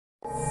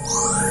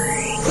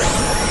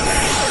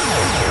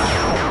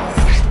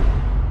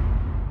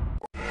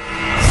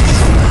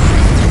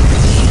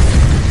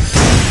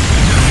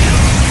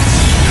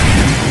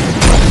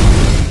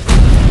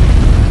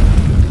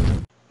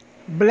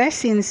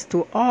Blessings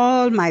to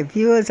all my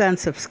viewers and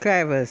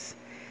subscribers.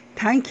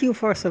 Thank you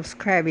for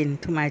subscribing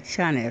to my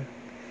channel.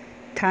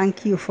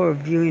 Thank you for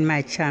viewing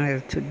my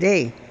channel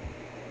today.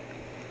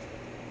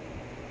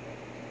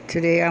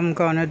 Today I'm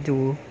gonna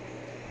do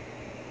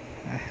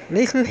a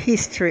little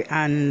history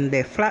on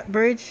the flat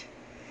bridge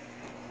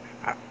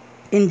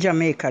in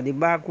Jamaica, the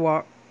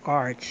Bagua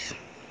Arch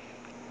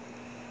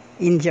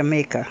in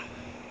Jamaica.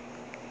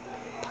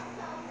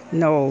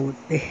 Now,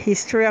 the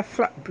history of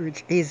flat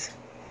bridge is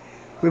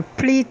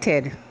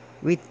repleted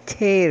with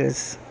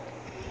tales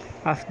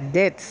of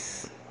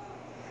deaths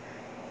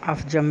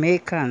of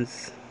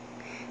Jamaicans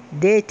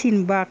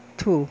dating back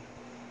to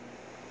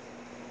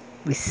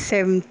the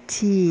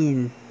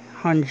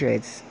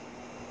 1700s.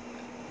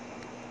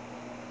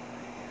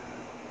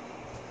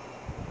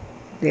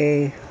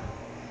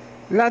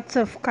 Lots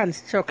of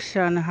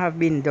construction have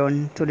been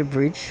done to the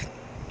bridge.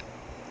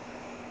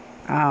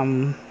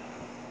 Well,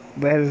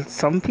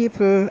 some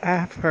people I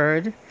have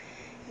heard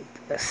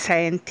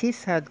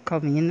scientists had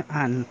come in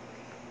and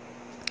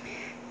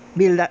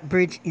build that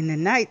bridge in the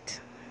night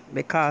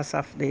because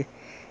of the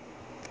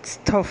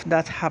stuff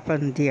that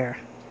happened there.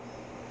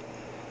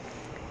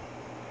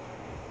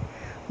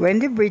 When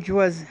the bridge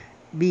was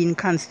being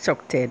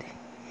constructed,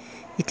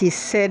 it is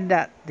said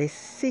that the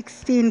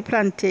 16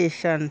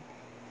 plantations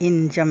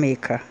in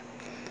Jamaica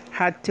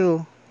had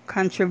to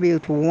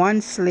contribute one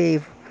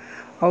slave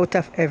out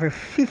of every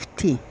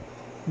 50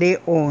 they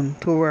owned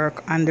to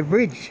work on the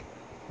bridge.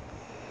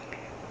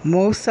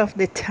 Most of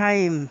the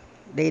time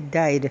they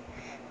died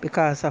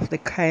because of the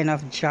kind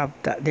of job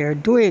that they're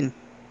doing.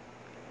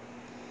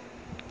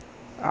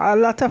 A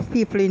lot of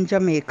people in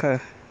Jamaica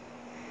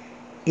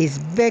is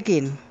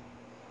begging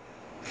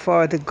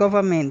for the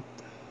government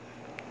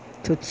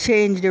to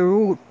change the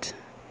route,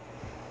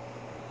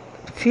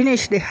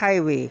 finish the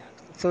highway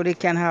so they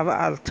can have an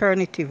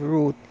alternative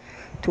route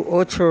to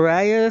Ocho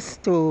Rios,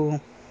 to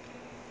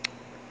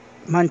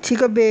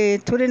Montego Bay,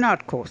 to the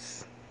North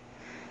Coast,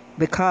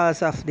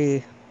 because of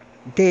the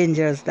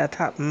dangers that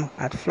happen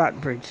at Flat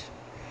Bridge.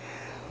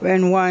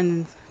 When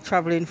one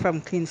traveling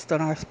from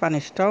Kingston or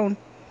Spanish Town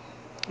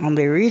and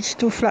they reach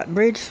to Flat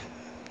Bridge,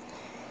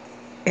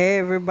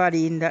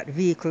 everybody in that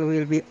vehicle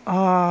will be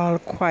all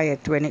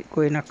quiet when it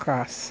going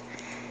across,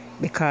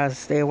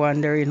 because they're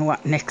wondering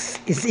what next.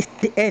 Is it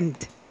the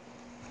end?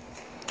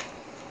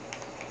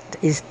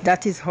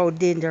 That is how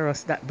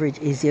dangerous that bridge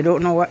is. You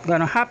don't know what's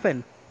gonna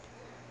happen.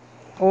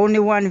 Only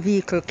one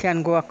vehicle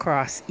can go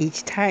across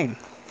each time.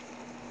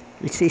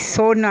 It is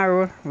so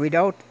narrow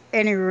without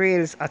any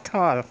rails at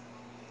all.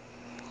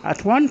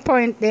 At one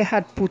point they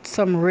had put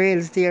some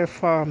rails there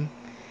from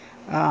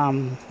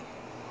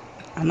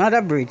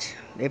another bridge.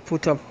 They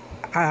put up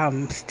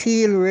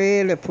steel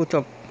rail, they put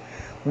up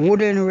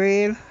wooden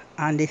rail,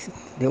 and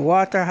the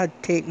water had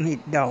taken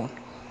it down.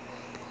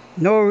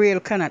 No rail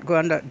cannot go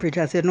on that bridge.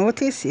 As you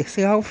notice, you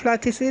see how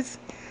flat it is?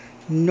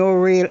 No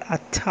rail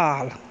at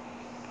all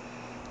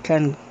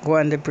can go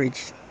on the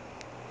bridge.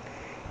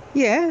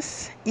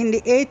 Yes, in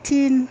the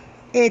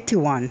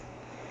 1881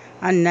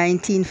 and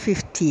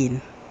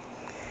 1915,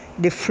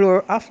 the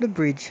floor of the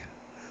bridge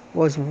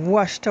was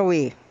washed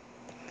away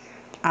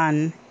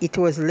and it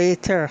was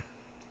later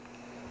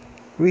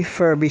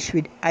refurbished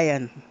with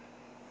iron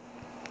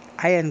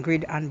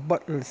grid and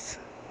bottles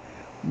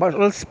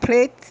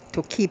plate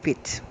to keep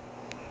it.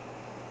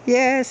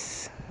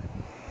 Yes,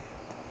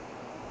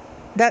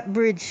 that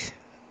bridge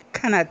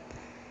cannot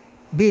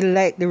be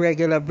like the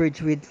regular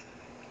bridge with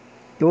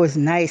those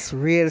nice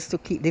rails to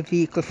keep the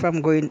vehicle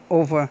from going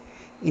over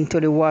into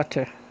the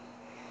water.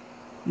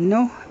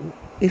 No,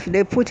 if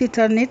they put it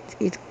on it,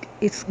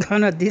 it's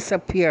gonna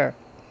disappear.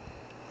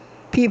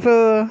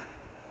 People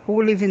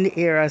who live in the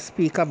area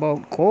speak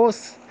about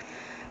ghosts.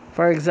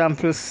 For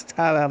example,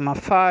 my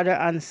father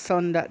and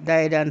son that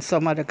died and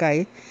some other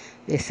guy,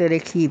 they say they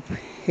keep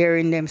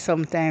hearing them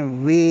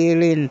sometimes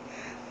wailing,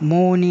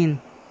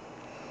 moaning.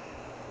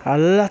 A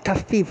lot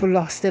of people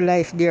lost their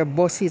life. Their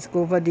buses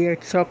go over their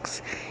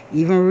trucks.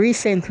 Even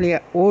recently,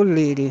 an old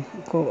lady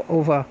go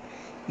over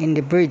in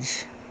the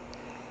bridge.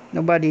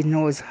 Nobody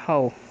knows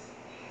how.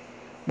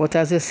 But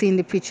as you see in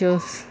the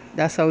pictures,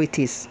 that's how it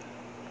is.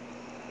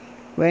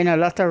 When a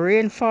lot of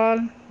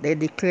rainfall, they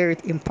declare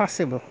it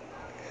impossible.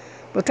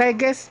 But I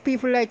guess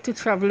people like to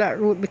travel that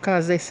route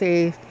because they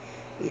say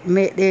it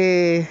make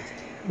the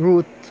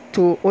route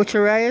to Ocho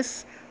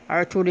Rios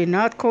or to the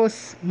North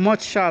Coast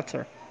much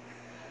shorter.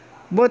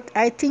 But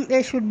I think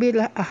they should build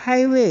a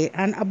highway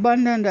and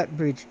abandon that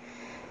bridge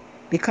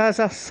because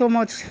of so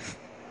much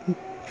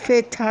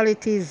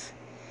fatalities,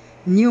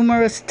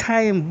 numerous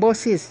times,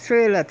 buses,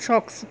 trailer,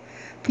 trucks.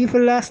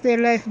 People lost their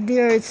life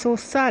there. It's so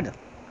sad.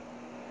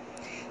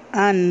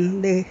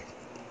 And the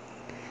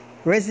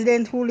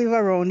residents who live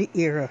around the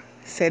area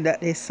said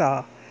that they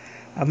saw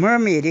a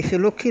mermaid. If you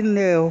look in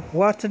the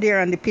water there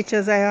and the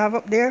pictures I have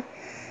up there,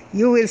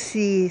 you will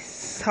see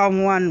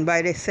someone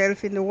by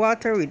themselves in the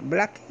water with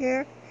black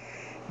hair.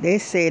 They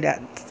say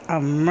that a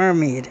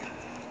mermaid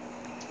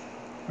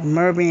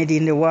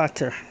in the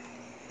water.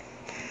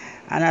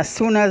 And as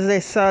soon as they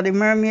saw the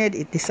mermaid,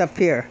 it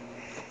disappeared.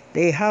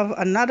 They have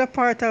another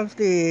part of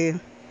the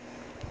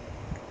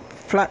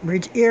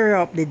Flatbridge area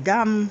of the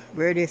dam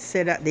where they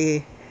said that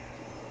they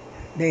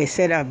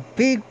said a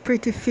big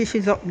pretty fish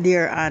is up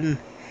there, and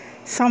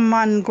some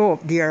man go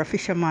up there, a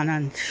fisherman,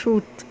 and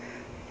shoot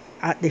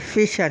at the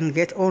fish and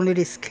get only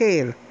the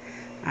scale.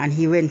 And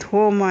he went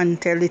home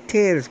and tell the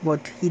tales,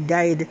 but he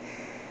died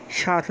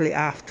shortly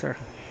after.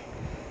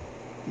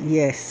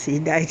 Yes, he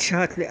died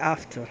shortly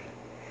after.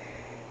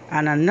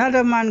 And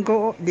another man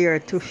go up there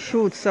to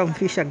shoot some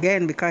fish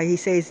again because he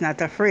says he's not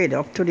afraid,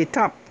 up to the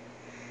top.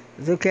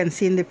 As you can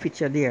see in the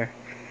picture there.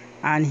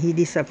 And he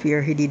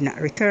disappeared, he did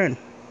not return.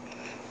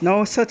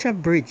 Now such a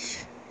bridge,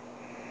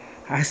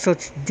 or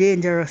such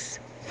dangerous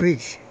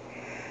bridge,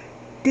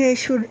 they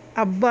should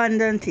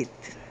abandon it.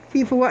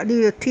 People, what do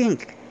you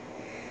think?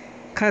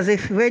 Because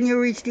if when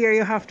you reach there,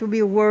 you have to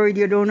be worried.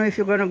 You don't know if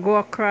you're going to go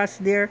across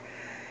there.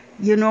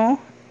 You know,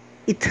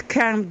 it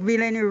can't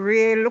build any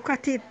rail. Look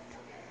at it.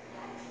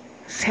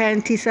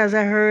 Scientists, as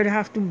I heard,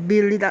 have to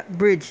build that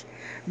bridge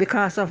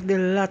because of the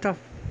lot of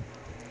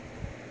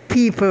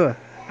people,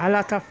 a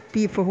lot of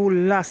people who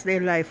lost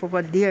their life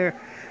over there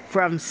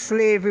from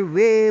slavery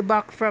way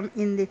back from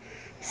in the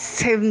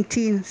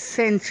 17th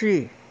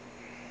century.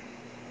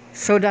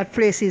 So that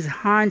place is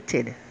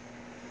haunted,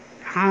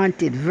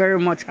 very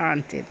much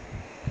haunted.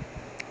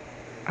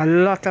 A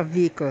lot of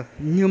vehicles,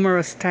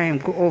 numerous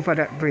times, go over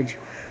that bridge.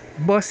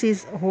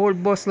 Buses, a whole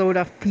busload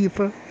of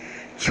people,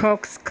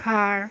 trucks,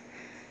 car,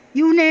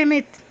 you name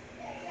it.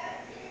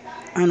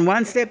 And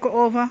once they go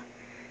over,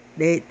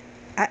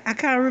 I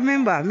can't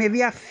remember,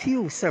 maybe a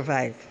few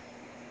survive.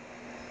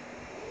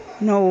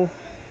 No,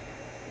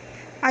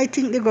 I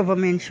think the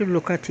government should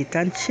look at it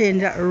and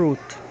change that route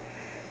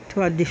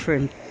to a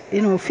different,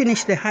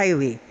 finish the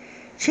highway.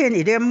 Change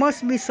it. There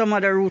must be some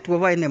other route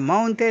over in the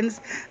mountains,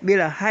 build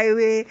a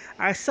highway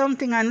or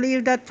something, and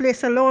leave that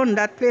place alone.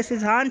 That place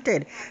is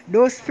haunted.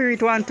 Those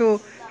spirits want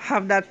to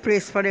have that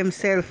place for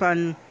themselves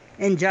and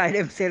enjoy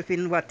themselves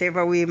in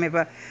whatever way, maybe.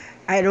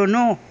 I don't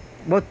know.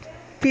 But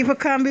people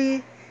can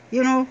be,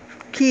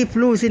 keep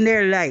losing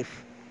their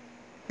life.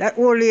 That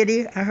old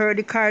lady, I heard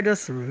the car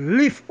just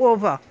lift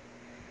over.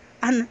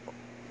 And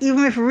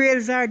even if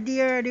rails are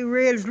there, the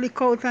rails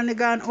leak out and they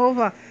gone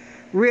over.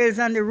 Rails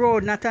on the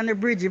road, not on the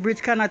bridge. The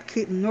bridge cannot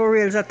keep no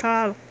rails at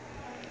all.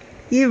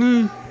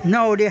 Even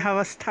now they have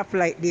a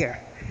stoplight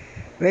there.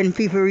 When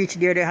people reach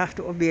there, they have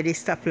to obey the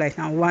stoplight,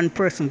 and one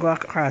person go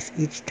across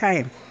each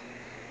time.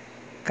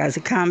 Because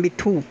it can't be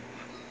two.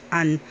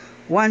 And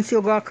once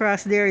you go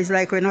across there, it's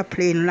like when a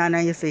plane lands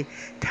and you say,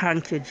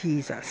 thank you,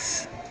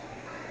 Jesus.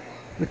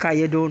 Because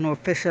you don't know,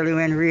 especially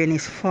when rain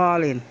is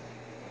falling.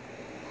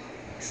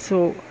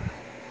 So,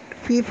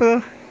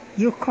 people,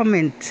 you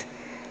comment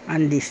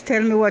on this.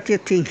 Tell me what you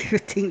think. If you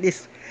think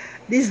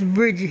this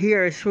bridge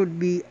here should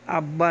be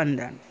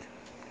abandoned.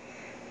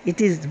 It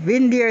has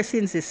been there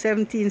since the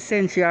 17th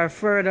century or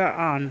further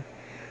on.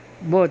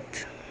 But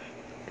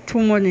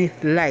too many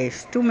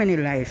lives.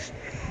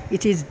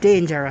 It is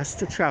dangerous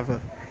to travel.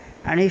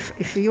 And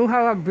if you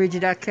have a bridge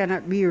that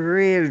cannot be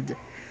railed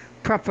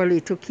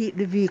properly to keep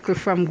the vehicle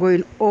from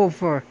going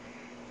over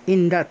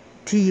in that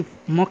deep,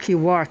 mucky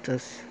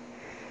waters,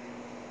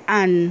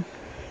 and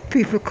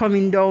people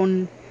coming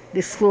down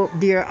the slope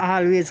there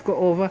always go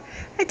over,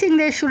 I think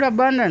they should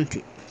abandon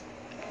it.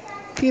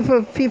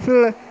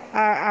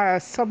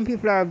 Some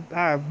people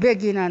are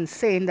begging and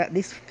saying that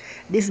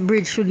this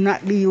bridge should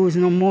not be used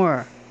no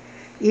more.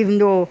 Even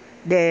though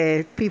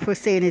the people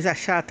saying it's a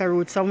shorter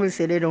route, some will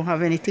say they don't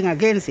have anything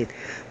against it.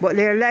 But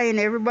they're lying.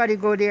 Everybody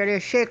go there, they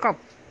shake up.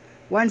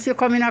 Once you're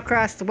coming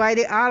across, why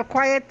they all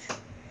quiet?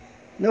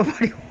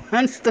 Nobody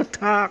wants to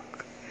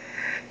talk.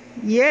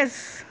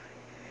 Yes.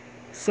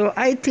 So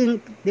I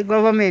think the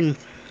government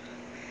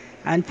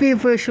and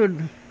people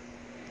should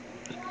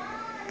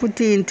put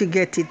in to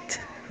get it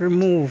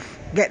removed,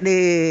 get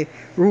the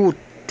route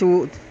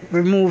to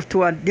remove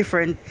to a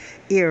different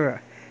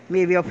area,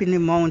 maybe up in the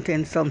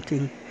mountain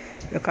something,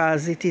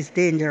 because it is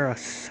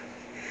dangerous.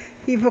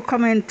 People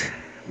comment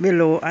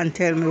below and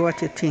tell me what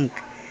you think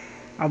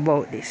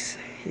about this.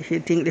 If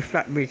you think the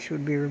flat bridge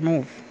should be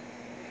removed.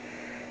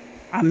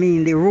 I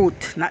mean the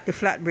route, not the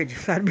flat bridge.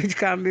 Flat bridge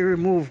can't be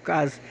removed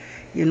because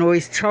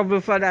it's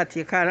trouble for that.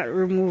 You cannot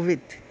remove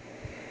it.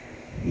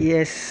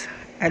 Yes,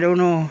 I don't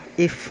know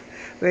if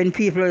when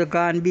people are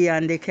gone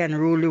beyond they can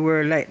rule the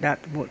world like that,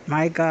 but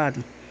my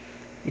God,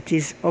 it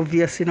is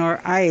obvious in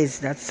our eyes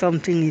that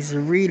something is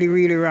really,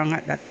 really wrong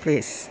at that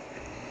place.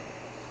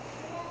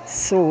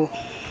 So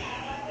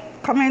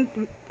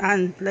comment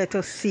and let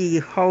us see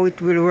how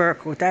it will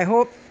work out. I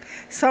hope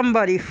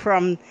somebody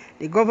from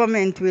the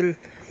government will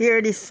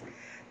hear this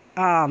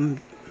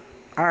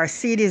or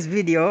see this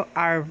video,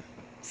 or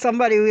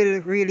somebody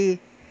will really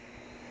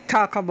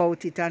talk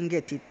about it and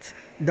get it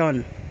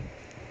done.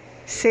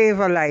 Save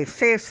a life,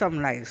 save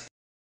some lives.